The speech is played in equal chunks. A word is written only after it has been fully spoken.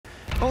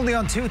Only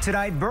on 2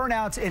 tonight,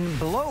 burnouts and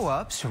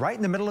blow-ups right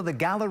in the middle of the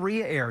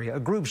Galleria area.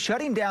 A group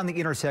shutting down the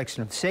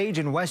intersection of Sage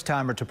and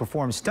Westheimer to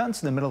perform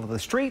stunts in the middle of the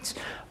streets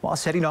while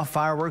setting off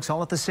fireworks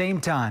all at the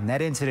same time.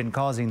 That incident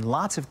causing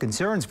lots of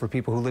concerns for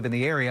people who live in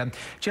the area.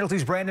 Channel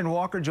 2's Brandon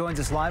Walker joins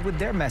us live with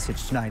their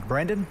message tonight.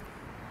 Brandon?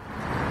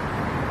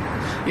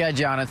 Yeah,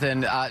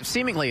 Jonathan,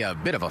 seemingly a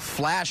bit of a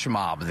flash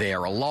mob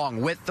there along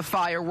with the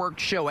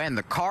fireworks show and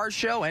the car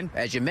show. And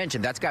as you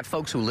mentioned, that's got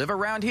folks who live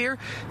around here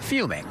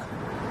fuming.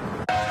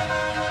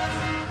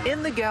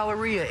 In the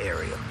Galleria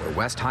area, where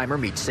Westheimer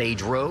meets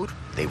Sage Road,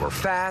 they were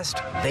fast,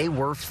 they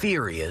were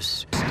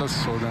furious. That's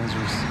so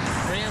dangerous.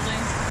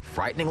 Really?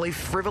 Frighteningly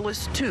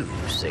frivolous, too,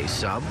 say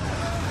some.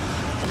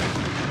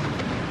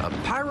 A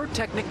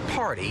pyrotechnic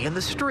party in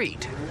the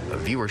street. A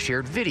viewer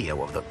shared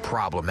video of the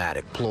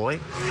problematic ploy.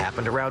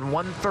 Happened around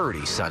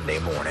 1:30 Sunday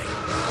morning.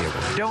 There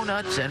were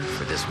donuts and,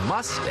 for this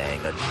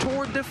Mustang, a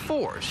tour de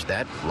force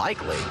that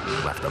likely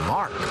left a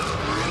mark.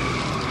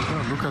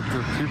 Yeah, look at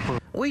the people.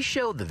 We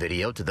showed the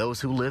video to those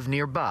who live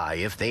nearby.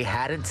 If they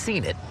hadn't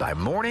seen it, by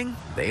morning,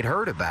 they'd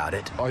heard about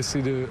it. I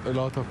see a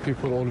lot of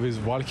people always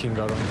walking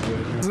around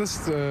there.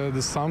 This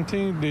is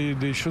something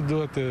they should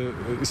do at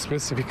a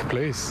specific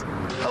place.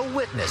 A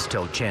witness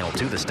told Channel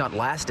 2 the stunt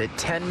lasted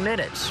 10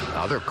 minutes.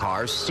 Other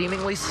cars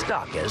seemingly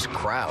stuck as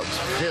crowds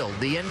filled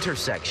the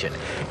intersection.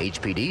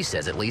 HPD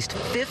says at least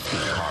 50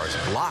 cars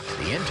blocked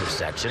the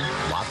intersection.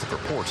 Lots of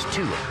reports,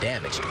 too, of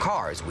damaged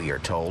cars, we are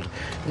told.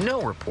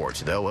 No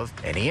reports, though, of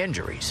any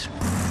injuries.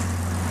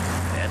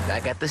 And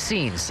back at the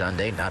scene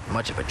Sunday, not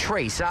much of a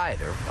trace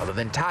either, other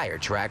than tire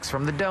tracks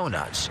from the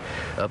donuts.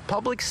 A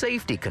public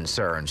safety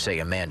concern, say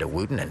Amanda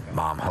Wooten and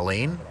Mom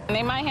Helene.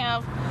 They might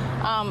have,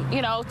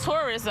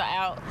 tourists are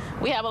out.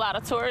 We have a lot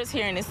of tourists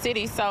here in the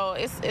city, so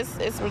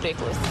it's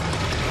ridiculous.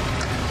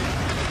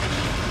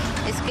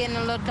 It's getting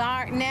a little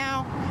dark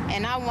now,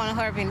 and I want to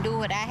hurry and do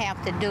what I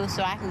have to do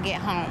so I can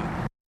get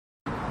home.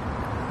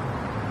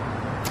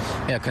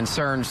 Yeah,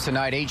 concerns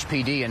tonight.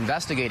 HPD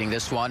investigating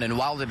this one. And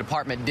while the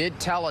department did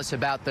tell us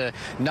about the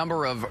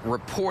number of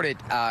reported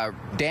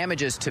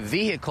damages to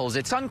vehicles,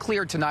 it's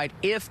unclear tonight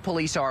if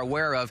police are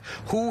aware of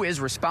who is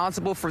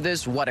responsible for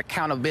this, what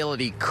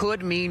accountability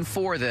could mean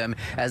for them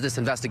as this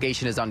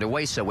investigation is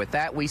underway. So with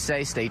that, we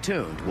say stay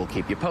tuned. We'll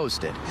keep you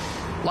posted.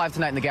 Live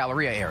tonight in the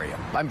Galleria area,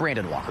 I'm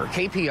Brandon Walker,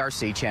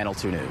 KPRC Channel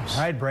 2 News.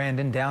 All right,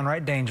 Brandon,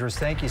 downright dangerous.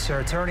 Thank you,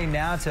 sir. Turning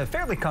now to a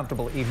fairly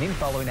comfortable evening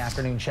following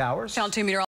afternoon showers. Channel 2 meteorologist